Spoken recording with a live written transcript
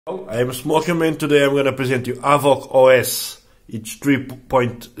I am Smokerman. Today I'm going to present you HAVOC OS. It's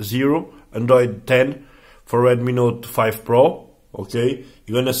 3.0 Android 10 for Redmi Note 5 Pro. Okay,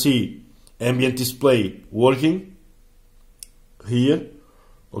 you're going to see ambient display working here.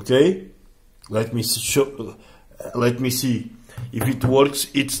 Okay, let me see if it works.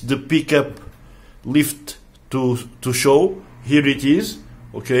 It's the pickup lift to show. Here it is.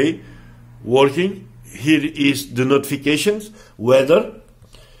 Okay, working. Here is the notifications, weather.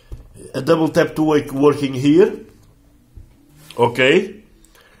 A double tap to wake working here. Okay,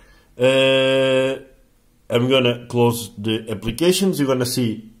 I'm gonna close the applications. You're gonna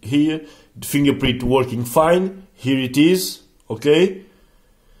see here the fingerprint working fine. Here it is. Okay,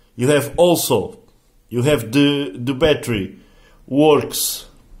 you have the battery works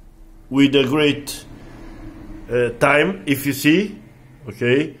with a great time, if you see.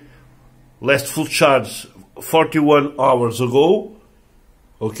 Okay, last full charge 41 hours ago.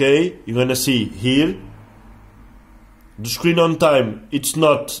 Okay, you're gonna see here the screen on time. It's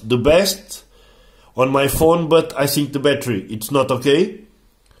not the best on my phone, but I think the battery it's not okay.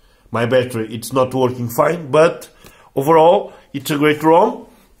 My battery it's not working fine, but overall it's a great ROM.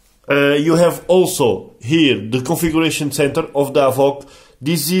 You have also here the configuration center of the HAVOC.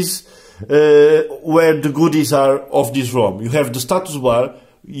 This is where the goodies are of this ROM. You have the status bar.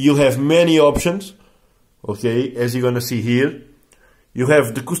 You have many options. Okay, as you're gonna see here. You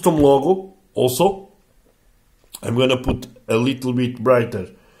have the custom logo also. I'm gonna put a little bit brighter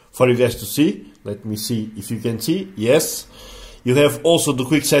for you guys to see. Let me see if you can see. Yes. You have also the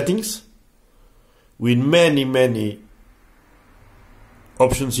quick settings with many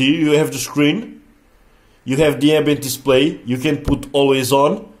options here. You have the screen. You have the ambient display. You can put always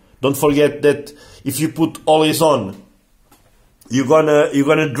on. Don't forget that if you put always on, you're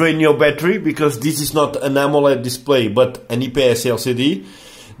gonna drain your battery, because this is not an AMOLED display but an IPS LCD.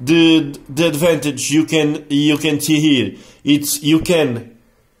 The advantage you can see here, it's you can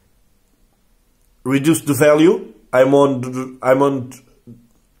reduce the value. I'm on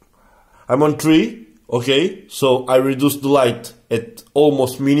 3. Okay, so I reduced the light at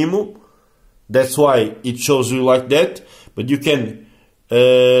almost minimum. That's why it shows you like that. But you can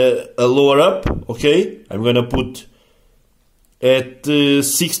lower up. Okay, I'm gonna put at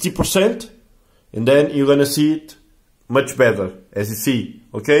 60%, and then you're gonna see it much better, as you see.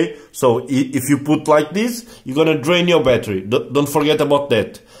 Okay, so if you put like this, you're gonna drain your battery. Don't forget about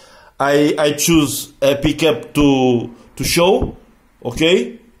that. I choose a pickup to show.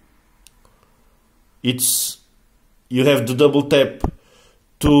 Okay, you have the double tap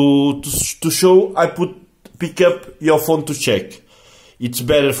to show. I put pick up your phone to check. It's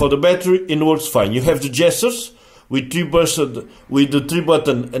better for the battery and works fine. You have the gestures with the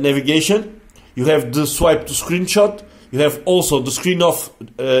 3-button navigation. You have the swipe to screenshot. You have also the screen off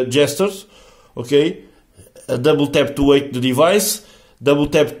gestures. Okay, a double tap to wake the device. Double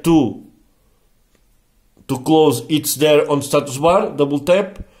tap to close. It's there on status bar. Double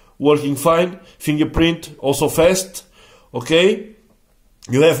tap, working fine. Fingerprint also fast. Okay,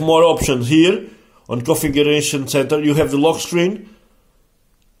 you have more options here on configuration center. You have the lock screen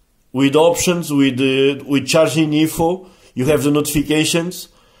with options, with charging info. You have the notifications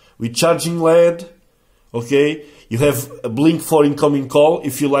with charging LED. Okay, you have a blink for incoming call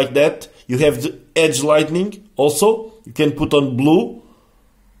if you like that. You have the edge lighting also. You can put on blue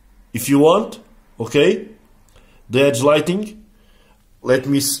if you want. Okay, the edge lighting. Let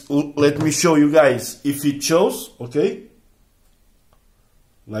me show you guys if it shows. Okay,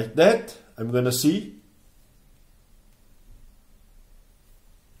 like that. I'm gonna see.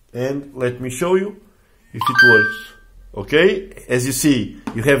 And let me show you if it works. Okay, as you see,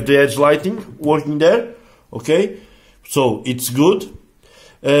 you have the edge lighting working there. Okay, so it's good.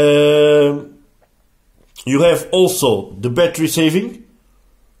 You have also the battery saving.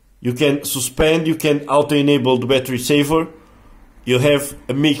 You can suspend, you can auto enable the battery saver. You have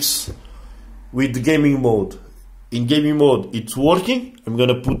a mix with the gaming mode. In gaming mode it's working. I'm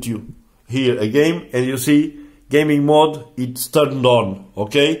gonna put you here a game, and you see gaming mode, it's turned on.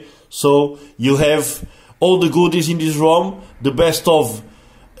 Okay, so you have all the goodies in this ROM. The best of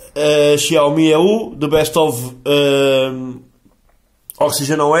XIAOMI, the best of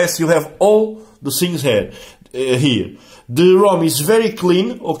Oxygen OS. You have all the things here. The ROM is very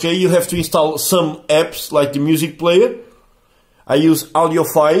clean. Okay, you have to install some apps like the music player. I use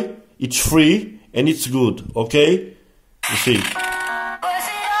Audiofi. It's free and it's good. Okay, you see.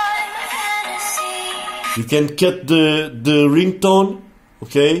 You can cut the ringtone.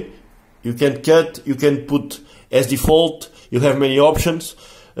 Okay, you can put as default. You have many options.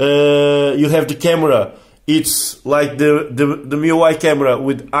 You have the camera. it's like the MIUI camera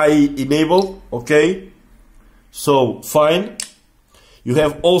with AI enabled, okay? So fine. You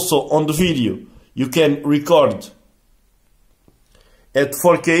have also on the video, you can record at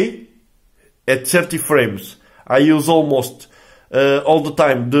 4K at 30 frames. I use almost all the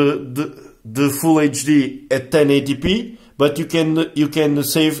time the full HD at 1080p, but you can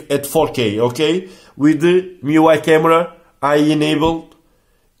save at 4K, okay? With the MIUI camera I enabled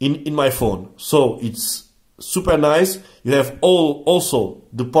in my phone. So it's super nice. You have also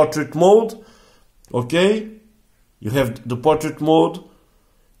the portrait mode, okay? You have the portrait mode,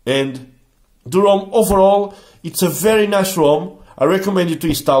 and the ROM overall, it's a very nice ROM. I recommend you to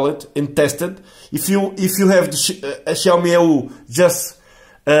install it and test it. If you have the Xiaomi AU, just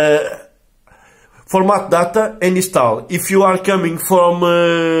format data and install. If you are coming from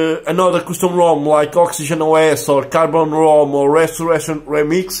another custom ROM like Oxygen OS or Carbon ROM or Restoration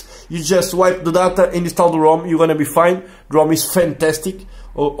Remix, you just wipe the data and install the ROM. You're gonna be fine. The ROM is fantastic.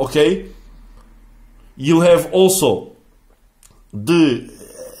 Okay. You have also the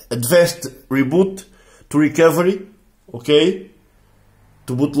advanced reboot to recovery, okay,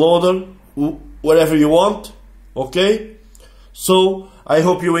 to bootloader, whatever you want, okay. So I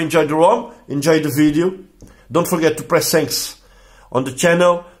hope you enjoyed the ROM, enjoyed the video. Don't forget to press thanks on the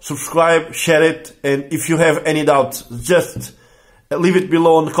channel, subscribe, share it, and if you have any doubts, just leave it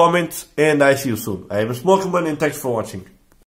below in the comments, and I see you soon. I am Smokerman, and thanks for watching.